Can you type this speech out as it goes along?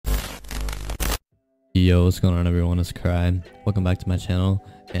Yo, what's going on everyone, it's CarX. Welcome back to my channel,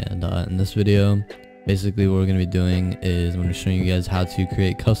 and in this video basically what we're going to be doing is I'm going to show you guys how to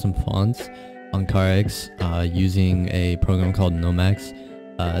create custom fonts on CarX using a program called Nomacs.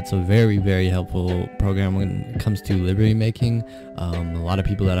 It's a very helpful program when it comes to library making. A lot of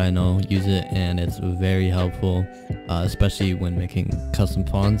people that I know use it and it's very helpful, especially when making custom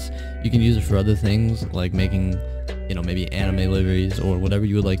fonts. You can use it for other things like making, you know, maybe anime libraries or whatever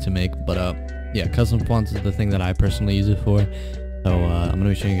you would like to make, but yeah, custom fonts is the thing that I personally use it for. So I'm going to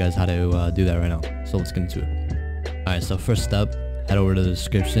be showing you guys how to do that right now. So let's get into it. Alright, so first step, head over to the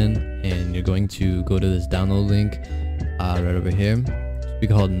description and you're going to go to this download link right over here. It should be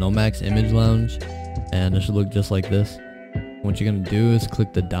called Nomacs Image Lounge and it should look just like this. What you're going to do is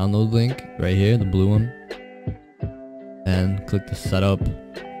click the download link right here, the blue one, and click the setup,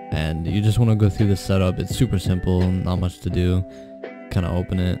 and you just want to go through the setup. It's super simple, not much to do. Kind of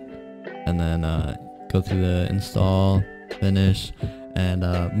open it and then go through the install, finish, and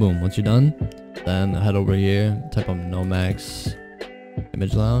boom, once you're done, then head over here, type on Nomacs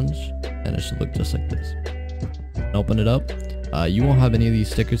Image Lounge and it should look just like this. And open it up. You won't have any of these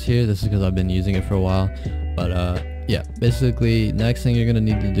stickers here. This is because I've been using it for a while, but yeah, basically next thing you're gonna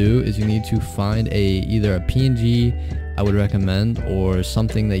need to do is you need to find either a PNG, I would recommend, or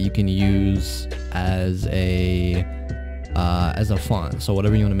something that you can use as a font. So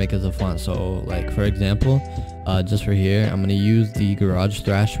whatever you want to make as a font. So like for example, just for here, I'm gonna use the Garage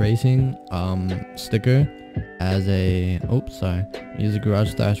Thrash Racing sticker as a use the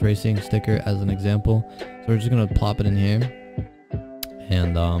Garage Thrash Racing sticker as an example. So we're just gonna plop it in here,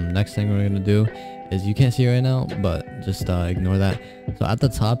 and next thing we're gonna do is, you can't see it right now, but just ignore that. So at the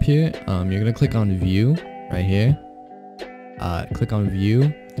top here, you're gonna click on view right here, click on view,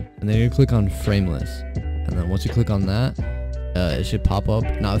 and then you're gonna click on frameless. And then once you click on that, it should pop up.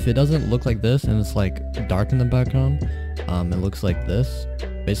 Now if it doesn't look like this and it's like dark in the background, it looks like this.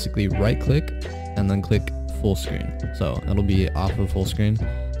 Basically right click and then click full screen, so it'll be off of full screen,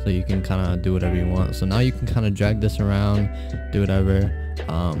 so you can kind of do whatever you want. So now you can kind of drag this around, do whatever,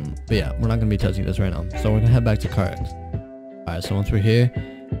 but yeah, we're not going to be touching this right now. So we're going to head back to CarX. Alright, so once we're here,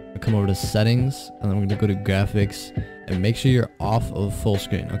 we'll come over to settings, and then we're going to go to graphics, and make sure you're off of full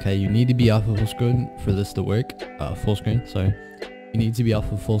screen. Okay, you need to be off of full screen for this to work. Full screen, sorry. You need to be off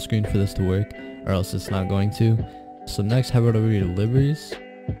of full screen for this to work, or else it's not going to. So next, head over to your libraries.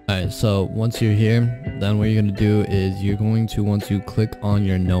 Alright, so once you're here, then what you're going to do is you're going to want to click on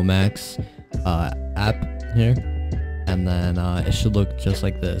your Nomacs app here, and then it should look just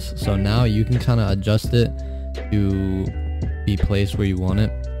like this. So now you can kind of adjust it to be placed where you want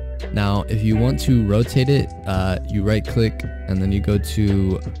it. Now if you want to rotate it, you right click and then you go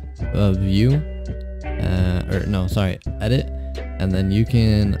to view, edit, and then you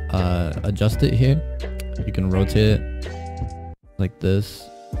can adjust it here. You can rotate it like this,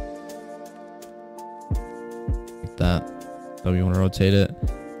 like that. So you want to rotate it,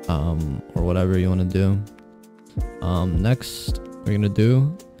 or whatever you want to do. Next we're gonna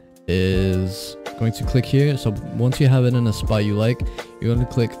do is going to click here. So once you have it in a spot you like, you're going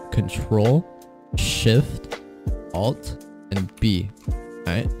to click CTRL SHIFT ALT and B.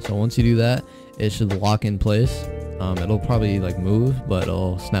 Alright, so once you do that, it should lock in place. It'll probably like move, but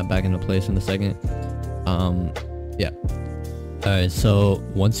it'll snap back into place in a second. Yeah. Alright, so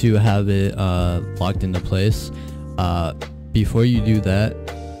once you have it locked into place, before you do that,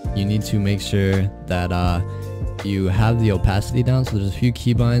 you need to make sure that you have the opacity down. So there's a few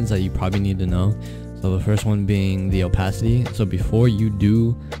keybinds that you probably need to know. So the first one being the opacity. So before you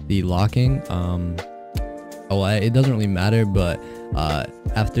do the locking, it doesn't really matter, but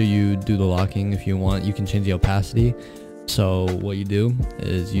after you do the locking, if you want, you can change the opacity. So what you do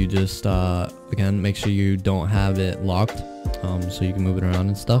is you just again, make sure you don't have it locked, so you can move it around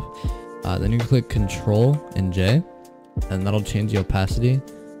and stuff. Then you can click Control and J, and that'll change the opacity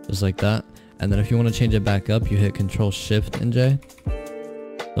just like that. And then if you want to change it back up, you hit Control Shift and J.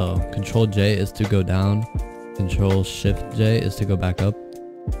 So Control J is to go down, Control Shift J is to go back up.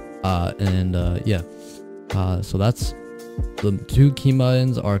 Yeah, so that's the two key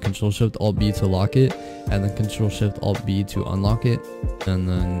buttons are Control Shift Alt B to lock it, and then Control Shift Alt B to unlock it, and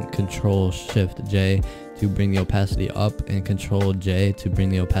then Control Shift J to bring the opacity up, and Control J to bring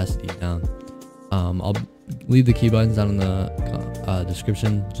the opacity down. I'll leave the key buttons down in the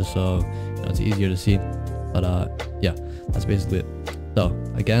description just so you know, it's easier to see. But yeah, that's basically it. So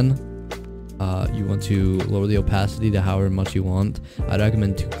again, you want to lower the opacity to however much you want. I'd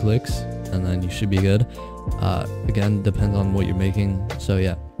recommend 2 clicks and then you should be good. Again, depends on what you're making. So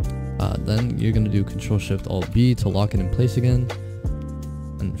yeah, then you're going to do Control Shift Alt B to lock it in place again.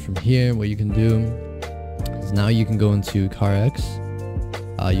 And from here, what you can do is now you can go into CarX.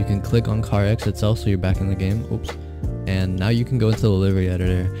 You can click on CarX itself, so you're back in the game. Oops. And now you can go into the livery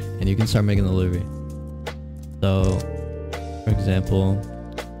editor and you can start making the livery. So for example,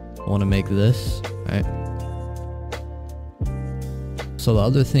 I want to make this, right? So the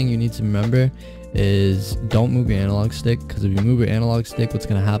other thing you need to remember is don't move your analog stick, because if you move your analog stick, what's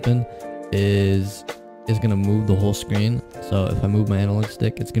going to happen is it's going to move the whole screen. So if I move my analog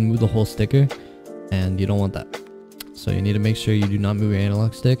stick, it's going to move the whole sticker, and you don't want that. So you need to make sure you do not move your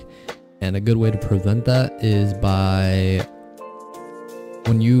analog stick. And a good way to prevent that is by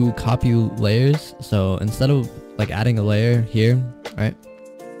when you copy layers. So instead of like adding a layer here, right,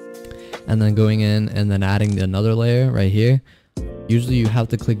 and then going in and then adding another layer right here, usually you have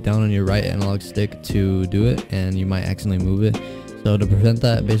to click down on your right analog stick to do it, and you might accidentally move it. So to prevent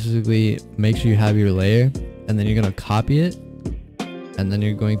that, basically make sure you have your layer, and then you're going to copy it, and then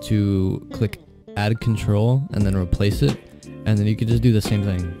you're going to click add control and then replace it, and then you can just do the same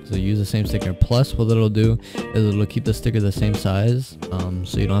thing. So use the same sticker. Plus what it'll do is it'll keep the sticker the same size,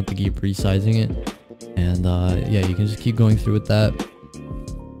 so you don't have to keep resizing it. And yeah, you can just keep going through with that.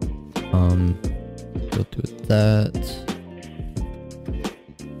 Go through with that,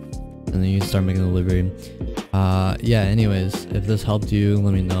 and then you can start making the livery. Yeah, anyways, if this helped you,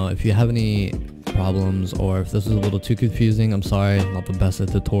 let me know. If you have any problems, or if this was a little too confusing, I'm sorry, not the best at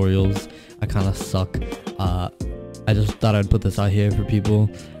tutorials. I kind of suck. I just thought I'd put this out here for people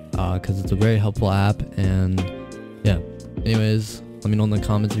because it's a very helpful app. And yeah, anyways, let me know in the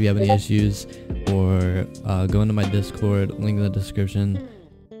comments if you have any issues, or go into my Discord, link in the description.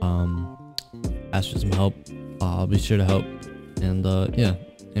 Ask for some help. I'll be sure to help. And yeah,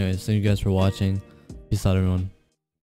 anyways, thank you guys for watching. Peace out, everyone.